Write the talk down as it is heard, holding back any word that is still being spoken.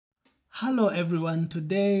Hello everyone.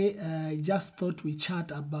 Today I just thought we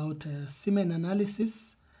chat about semen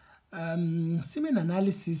analysis. Semen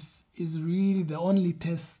analysis is really the only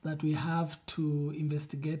test that we have to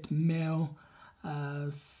investigate male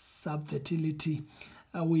subfertility.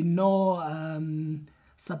 We know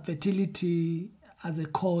subfertility as a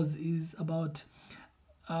cause is about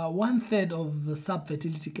 1/3 of the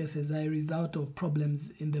subfertility cases are a result of problems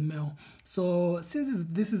in the male. So since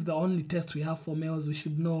this is the only test we have for males, we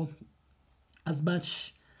should know as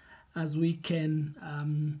much as we can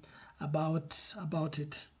about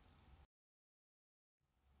it.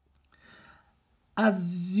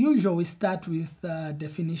 As usual, we start with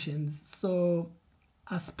definitions. So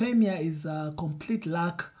aspermia is a complete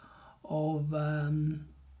lack of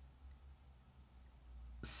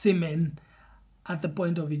semen at the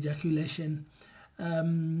point of ejaculation.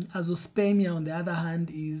 Azoospermia, on the other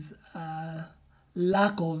hand, is a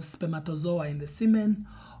lack of spermatozoa in the semen.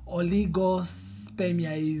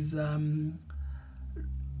 Oligospermia is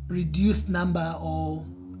reduced number or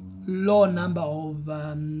low number of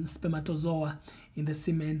spermatozoa in the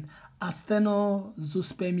semen.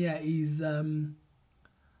 Asthenozoospermia is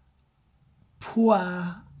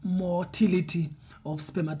poor motility of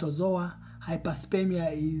spermatozoa.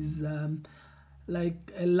 Hyperspermia is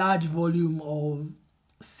like a large volume of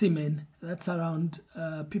semen. That's around,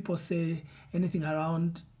 people say anything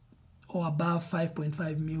around or above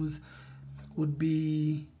 5.5 mils would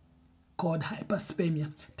be called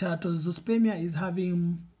hyperspermia. Teratozospermia is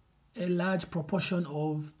having a large proportion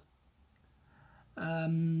of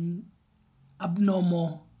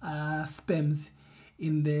abnormal sperms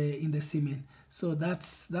in the semen. So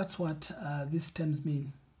that's what these terms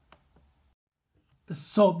mean.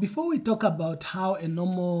 So before we talk about how a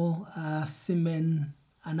normal semen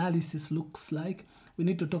analysis looks like, we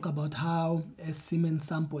need to talk about how a semen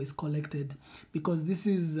sample is collected, because this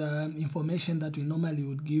is information that we normally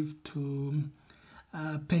would give to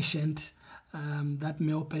a patient, that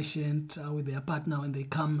male patient with their partner when they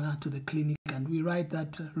come to the clinic, and we write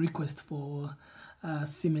that request for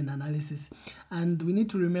semen analysis. And we need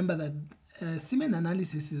to remember that semen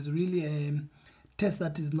analysis is really a test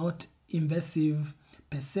that is not invasive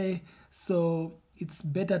per se, so it's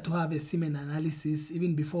better to have a semen analysis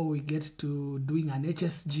even before we get to doing an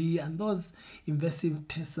HSG and those invasive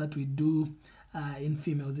tests that we do in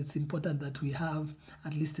females. It's important that we have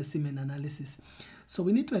at least a semen analysis. So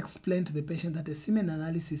we need to explain to the patient that a semen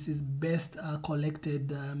analysis is best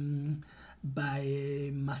collected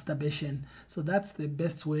by masturbation. So that's the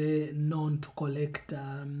best way known to collect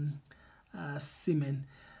semen.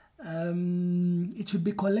 It should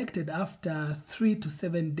be collected after 3 to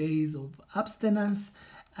 7 days of abstinence,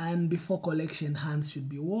 and before collection, hands should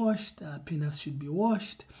be washed, penis should be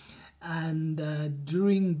washed, and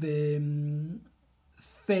during the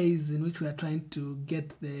phase in which we are trying to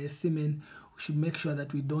get the semen, we should make sure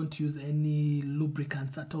that we don't use any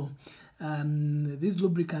lubricants at all. These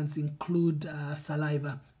lubricants include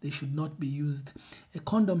saliva. They should not be used. A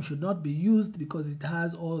condom should not be used because it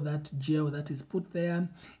has all that gel that is put there.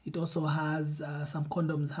 It also has, some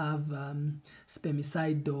condoms have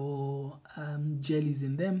spermicide or jellies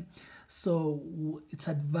in them. So it's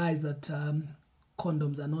advised that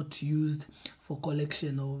condoms are not used for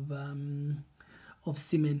collection of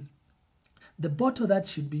semen. The bottle that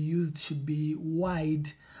should be used should be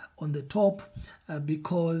wide on the top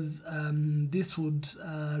because this would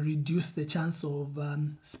reduce the chance of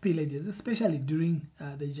spillages, especially during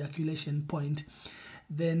the ejaculation point.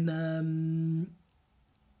 Then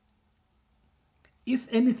if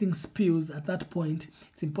anything spills at that point,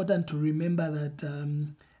 it's important to remember that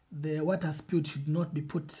the water spilled should not be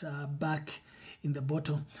put back in the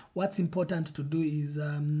bottle. What's important to do is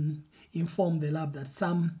inform the lab that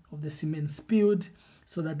some of the semen spilled,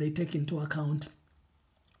 so that they take into account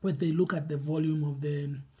when they look at the volume of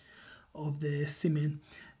the semen.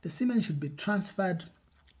 The semen should be transferred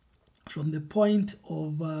from the point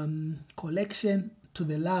of collection to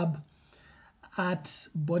the lab at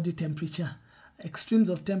body temperature. Extremes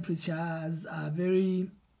of temperatures are very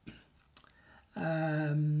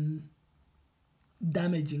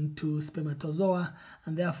damaging to spermatozoa,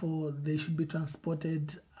 and therefore they should be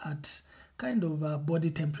transported at kind of body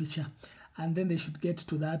temperature, and then they should get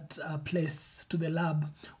to that place, to the lab,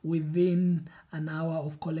 within an hour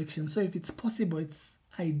of collection. So if it's possible, it's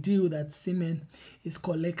ideal that semen is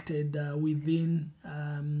collected within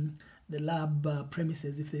the lab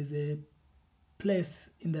premises, if there's a place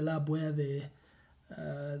in the lab where the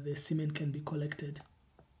semen can be collected.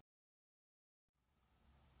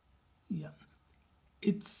 Yeah.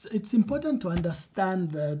 It's important to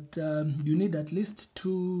understand that you need at least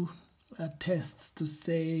two tests to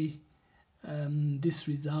say this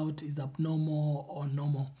result is abnormal or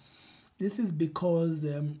normal. This is because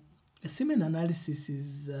a semen analysis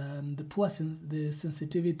is the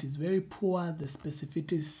sensitivity is very poor, the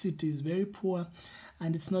specificity is very poor,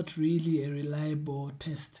 and it's not really a reliable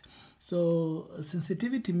test. So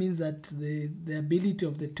sensitivity means that the ability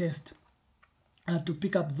of the test to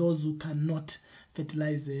pick up those who cannot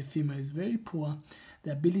fertilize the female is very poor.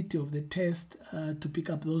 The ability of the test to pick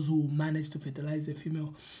up those who manage to fertilize the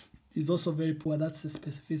female is also very poor. That's the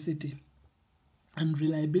specificity. And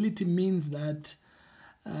reliability means that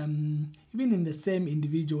even in the same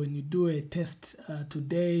individual, when you do a test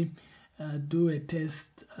today, do a test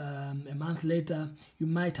a month later, you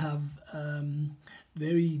might have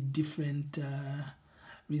very different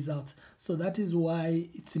results. So that is why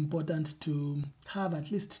it's important to have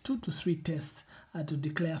at least 2 to 3 tests to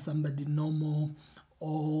declare somebody normal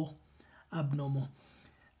or abnormal.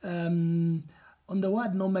 On the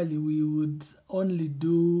word normally, we would only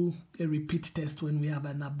do a repeat test when we have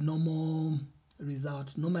an abnormal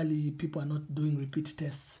result. Normally, people are not doing repeat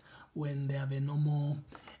tests when they have a normal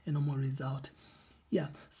result. Yeah,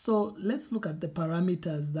 so let's look at the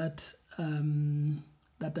parameters that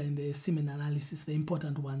that are in the semen analysis, the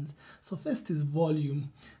important ones. So first is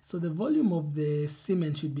volume. So the volume of the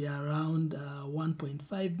semen should be around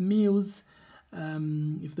 1.5 mils.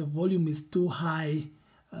 If the volume is too high,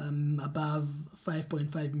 above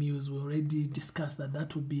 5.5 mils, we already discussed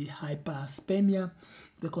that would be hyperspermia.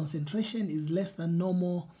 If the concentration is less than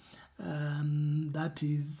normal, that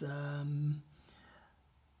is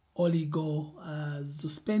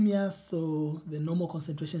oligozospermia. So the normal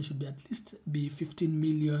concentration should be at least 15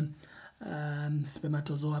 million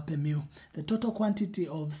spermatozoa per mil. The total quantity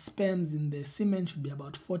of sperms in the semen should be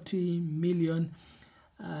about 40 million.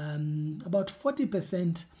 About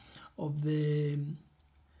 40% of the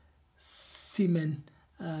semen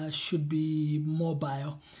should be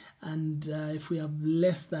mobile, and if we have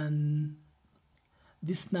less than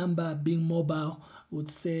this number being mobile, would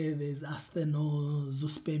say there's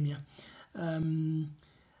asthenospermia.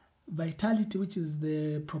 Vitality, which is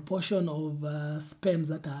the proportion of sperms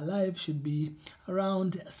that are alive, should be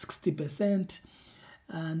around 60%,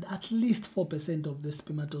 and at least 4% of the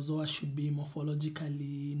spermatozoa should be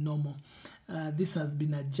morphologically normal. This has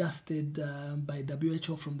been adjusted by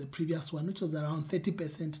WHO from the previous one, which was around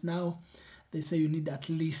 30%. Now they say you need at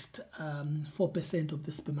least 4% of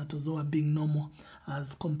the spermatozoa being normal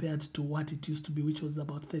as compared to what it used to be, which was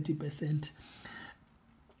about 30%.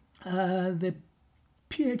 The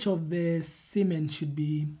pH of the semen should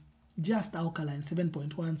be just alkaline,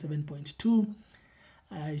 7.1, 7.2.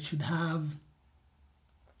 It should have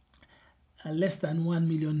less than 1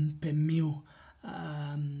 million per mil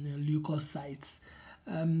leukocytes.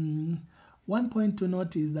 One point to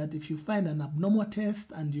note is that if you find an abnormal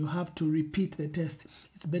test and you have to repeat the test,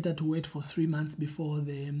 it's better to wait for 3 months before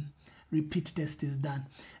the repeat test is done.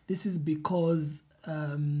 This is because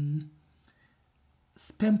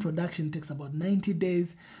sperm production takes about 90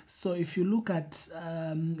 days. So if you look at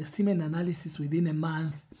semen analysis within a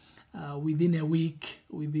month, within a week,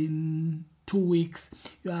 within 2 weeks,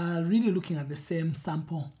 you are really looking at the same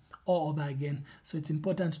sample all over again. So it's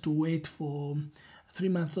important to wait for 3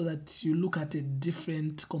 months so that you look at a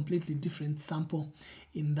completely different sample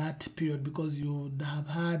in that period, because you would have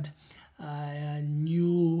had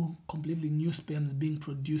completely new sperms being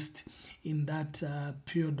produced in that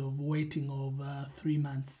period of waiting of 3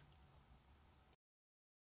 months.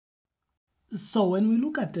 So when we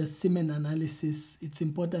look at a semen analysis, it's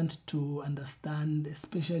important to understand,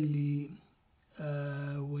 especially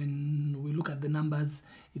when we look at the numbers,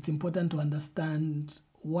 it's important to understand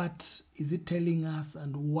what is it telling us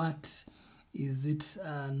and what is it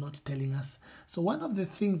not telling us. So one of the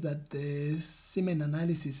things that the semen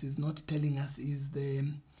analysis is not telling us is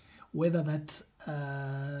whether that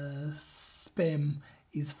sperm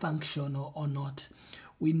is functional or not.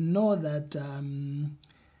 We know that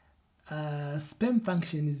sperm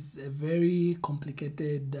function is a very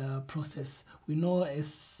complicated process. We know a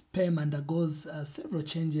sperm undergoes several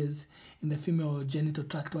changes in the female genital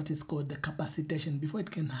tract, what is called the capacitation, before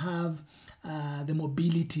it can have the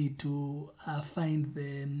mobility to find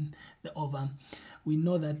the ovum. We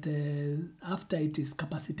know that after it is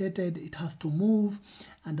capacitated, it has to move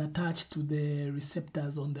and attach to the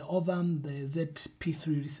receptors on the ovum, the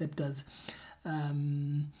ZP3 receptors.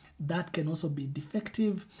 That can also be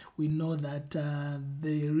defective. We know that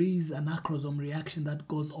there is an acrosome reaction that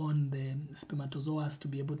goes on the spermatozoas to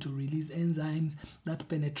be able to release enzymes that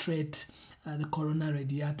penetrate the corona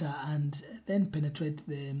radiata and then penetrate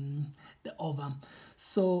the ovum.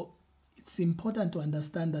 So it's important to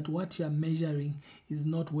understand that what you are measuring is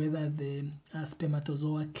not whether the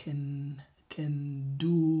spermatozoa can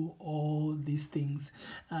do all these things.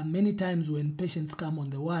 Many times when patients come on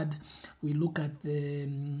the ward, we look at the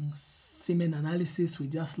semen analysis, we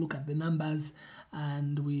just look at the numbers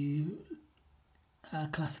and we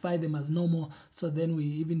classify them as normal. So then we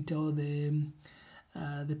even tell the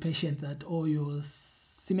patient that, oh, your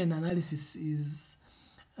semen analysis is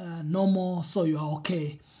normal, so you are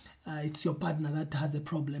okay. It's your partner that has a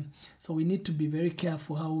problem. So we need to be very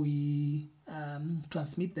careful how we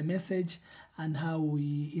transmit the message and how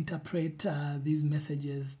we interpret these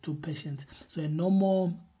messages to patients. So a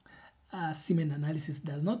normal semen analysis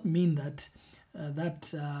does not mean that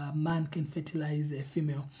that man can fertilize a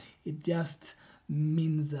female. It just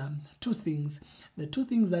means two things. The two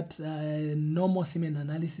things that normal semen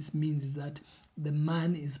analysis means is that the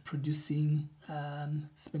man is producing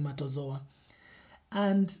spermatozoa,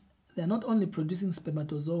 and they're not only producing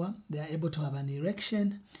spermatozoa, they are able to have an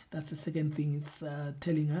erection. That's the second thing it's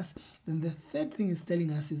telling us. Then the third thing it's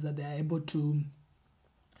telling us is that they are able to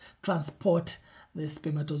transport the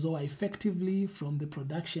spermatozoa effectively from the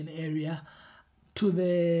production area to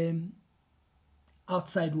the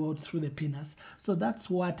outside world through the penis. So that's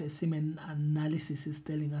what a semen analysis is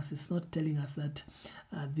telling us. It's not telling us that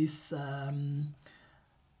these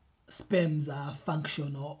sperms are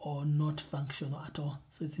functional or not functional at all.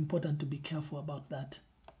 So it's important to be careful about that.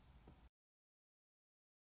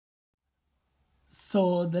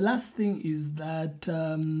 So the last thing is that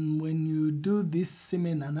when you do this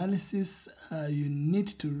semen analysis, you need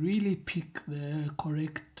to really pick the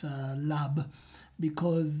correct lab,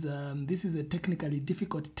 because this is a technically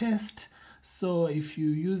difficult test. So if you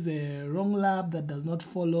use a wrong lab that does not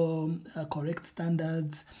follow correct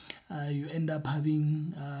standards, you end up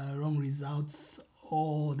having wrong results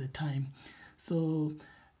all the time. So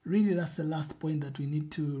really, that's the last point that we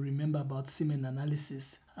need to remember about semen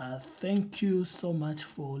analysis. Thank you so much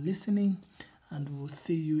for listening, and we'll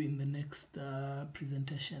see you in the next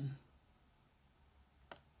presentation.